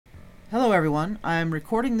Hello everyone, I'm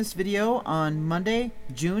recording this video on Monday,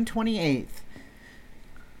 June 28th.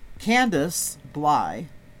 Candus Bly,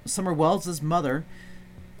 Summer Wells' mother,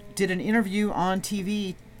 did an interview on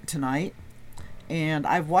TV tonight, and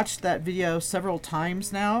I've watched that video several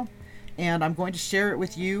times now, and I'm going to share it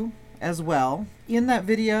with you as well. In that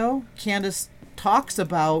video, Candus talks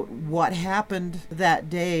about what happened that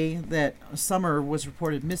day that Summer was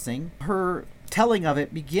reported missing. Her telling of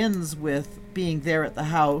it begins with being there at the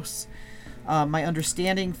house. My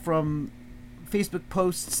understanding from Facebook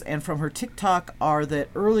posts and from her TikTok are that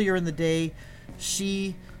earlier in the day,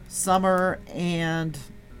 she, Summer, and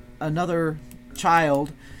another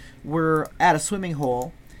child were at a swimming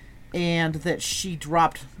hole, and that she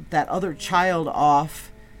dropped that other child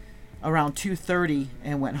off around 2:30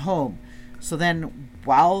 and went home. So then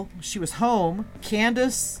while she was home,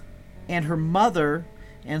 Candus and her mother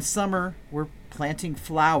and Summer were planting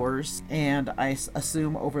flowers, and I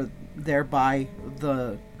assume over there by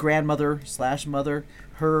the grandmother / mother,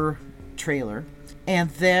 her trailer. And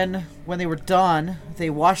then when they were done, they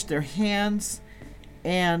washed their hands,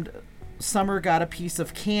 and Summer got a piece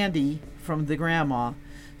of candy from the grandma.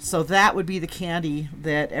 So that would be the candy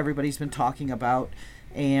that everybody's been talking about,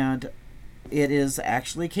 and it is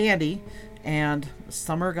actually candy. And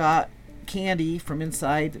Summer got candy from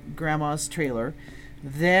inside grandma's trailer.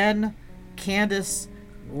 Then Candus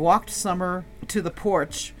walked Summer to the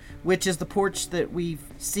porch, which is the porch that we've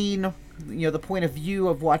seen, the point of view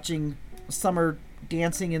of watching Summer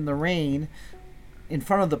dancing in the rain in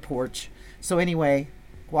front of the porch. So anyway,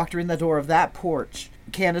 walked her in the door of that porch.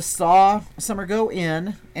 Candus saw Summer go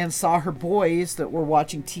in and saw her boys that were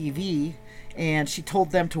watching TV, and she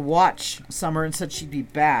told them to watch Summer and said she'd be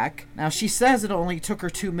back. Now, she says it only took her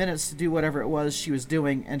 2 minutes to do whatever it was she was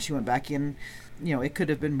doing, and she went back in. It could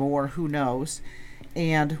have been more, who knows.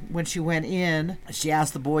 And when she went in, she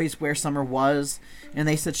asked the boys where Summer was, and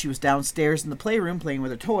they said she was downstairs in the playroom playing with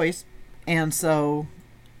her toys. And so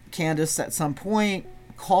Candus at some point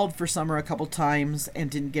called for Summer a couple times and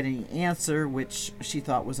didn't get any answer, which she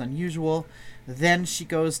thought was unusual. Then she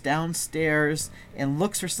goes downstairs and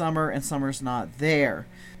looks for Summer, and Summer's not there.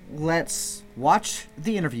 Let's watch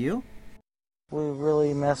the interview. We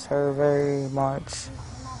really miss her very much.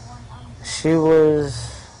 She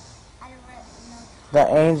was the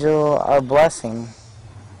angel, our blessing,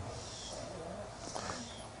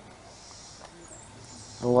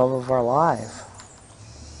 the love of our life.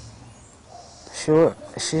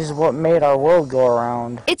 She's what made our world go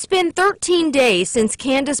around. It's been 13 days since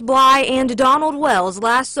Candus Bly and Donald Wells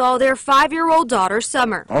last saw their 5-year-old daughter,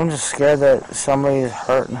 Summer. I'm just scared that somebody's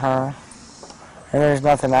hurting her, and there's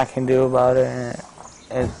nothing I can do about it.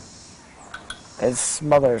 It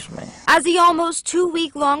smothers me. As the almost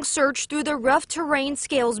 2-week-long search through the rough terrain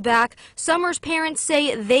scales back, Summer's parents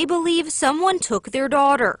say they believe someone took their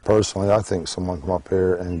daughter. Personally, I think someone came up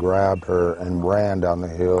here and grabbed her and ran down the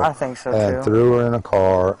hill. I think so, and too. Threw her in a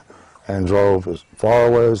car and drove as far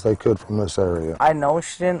away as they could from this area. I know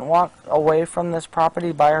she didn't walk away from this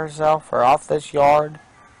property by herself or off this yard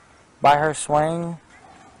by her swing.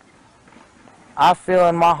 I feel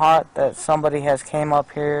in my heart that somebody has came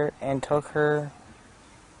up here and took her,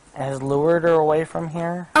 has lured her away from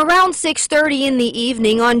here. Around 6:30 in the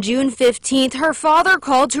evening on June 15th, her father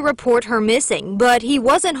called to report her missing, but he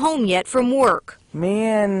wasn't home yet from work. Me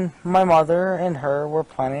and my mother and her were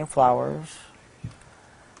planting flowers,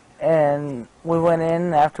 and we went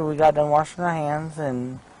in after we got done washing our hands,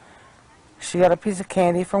 and she got a piece of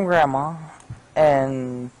candy from Grandma,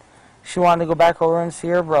 and she wanted to go back over and see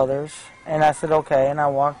her brothers, and I said okay, and I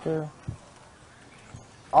walked her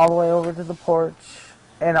all the way over to the porch,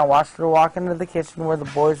 and I watched her walk into the kitchen where the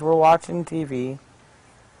boys were watching TV,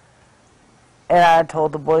 and I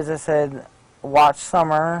told the boys, I said, watch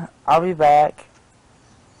Summer, I'll be back,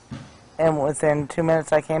 and within 2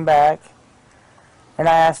 minutes I came back, and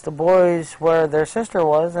I asked the boys where their sister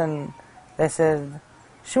was, and they said,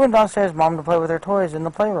 she went downstairs, Mom, to play with her toys in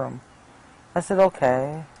the playroom. I said,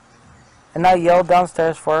 okay. And I yelled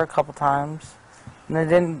downstairs for her a couple times, and I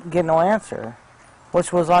didn't get no answer,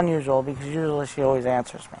 which was unusual because usually she always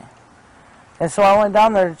answers me. And so I went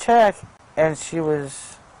down there to check, and she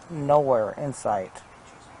was nowhere in sight.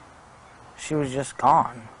 She was just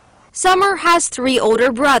gone. Summer has 3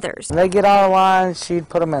 older brothers. When they get out of line, she'd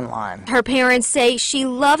put them in line. Her parents say she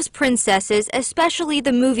loves princesses, especially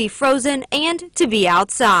the movie Frozen, and to be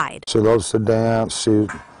outside. She loves to dance.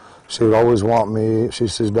 She would always want me. She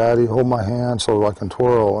says, Daddy, hold my hand so I can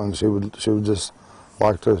twirl. And she would just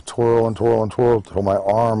like to twirl and twirl and twirl until my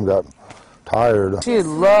arm got tired. She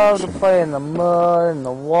loved to play in the mud and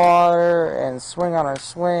the water and swing on her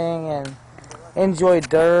swing, and enjoy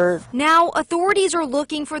dirt. Now, authorities are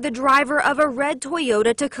looking for the driver of a red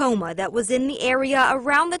Toyota Tacoma that was in the area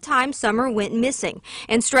around the time Summer went missing,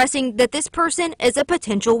 and stressing that this person is a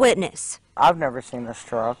potential witness. I've never seen this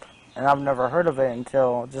truck, and I've never heard of it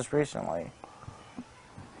until just recently.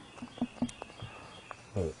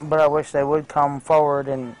 But I wish they would come forward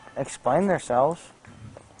and explain themselves.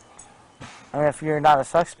 I mean, if you're not a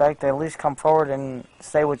suspect, at least come forward and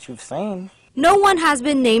say what you've seen. No one has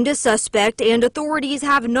been named a suspect, and authorities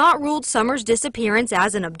have not ruled Summer's disappearance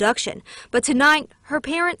as an abduction. But tonight, her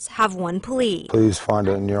parents have one plea. Please find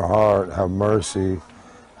it in your heart, have mercy,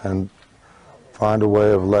 and find a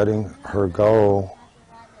way of letting her go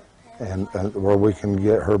and where we can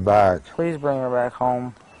get her back. Please bring her back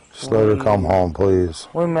home. Just let her come home, please.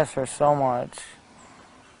 We miss her so much.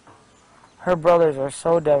 Her brothers are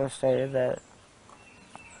so devastated that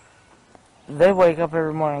they wake up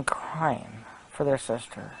every morning crying for their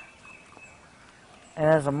sister. And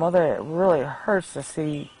as a mother, it really hurts to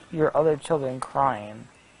see your other children crying.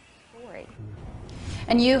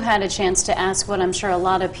 And you had a chance to ask what I'm sure a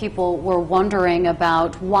lot of people were wondering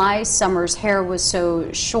about, why Summer's hair was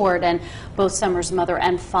so short, and both Summer's mother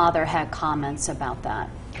and father had comments about that.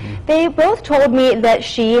 They both told me that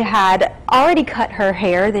she had already cut her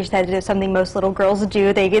hair. They said it's something most little girls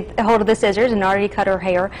do. They get a hold of the scissors and already cut her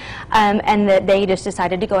hair, and that they just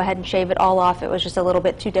decided to go ahead and shave it all off. It was just a little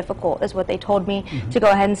bit too difficult, is what they told me, to go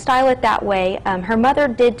ahead and style it that way. Her mother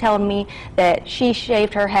did tell me that she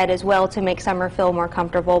shaved her head as well to make Summer feel more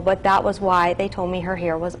comfortable, but that was why they told me her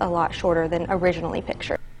hair was a lot shorter than originally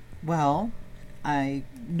pictured. Well, I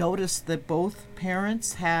noticed that both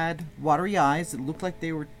parents had watery eyes. It looked like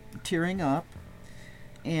they were tearing up,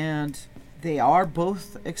 and they are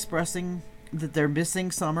both expressing that they're missing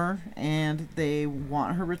Summer and they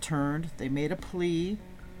want her returned. They made a plea,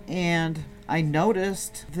 and I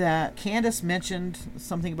noticed that Candus mentioned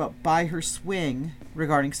something about buy her swing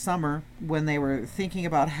regarding Summer when they were thinking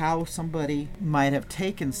about how somebody might have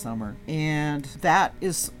taken Summer, and that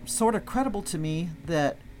is sort of credible to me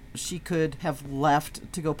that she could have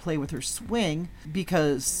left to go play with her swing,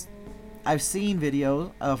 because I've seen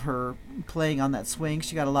video of her playing on that swing.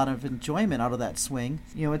 She got a lot of enjoyment out of that swing.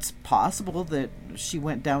 You know, it's possible that she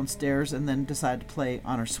went downstairs and then decided to play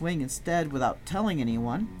on her swing instead without telling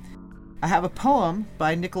anyone. I have a poem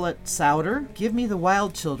by Nicolette Souter. Give me the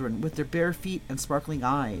wild children with their bare feet and sparkling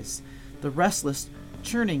eyes, the restless,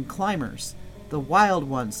 churning climbers, the wild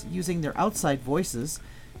ones using their outside voices,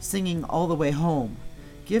 singing all the way home.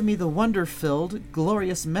 Give me the wonder-filled,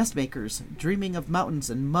 glorious mess-makers, dreaming of mountains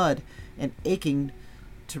and mud and aching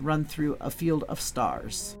to run through a field of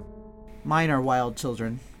stars. Mine are wild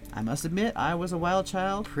children. I must admit, I was a wild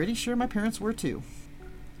child. Pretty sure my parents were too.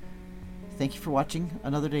 Thank you for watching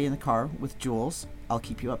Another Day in the Car with Julez. I'll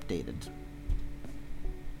keep you updated.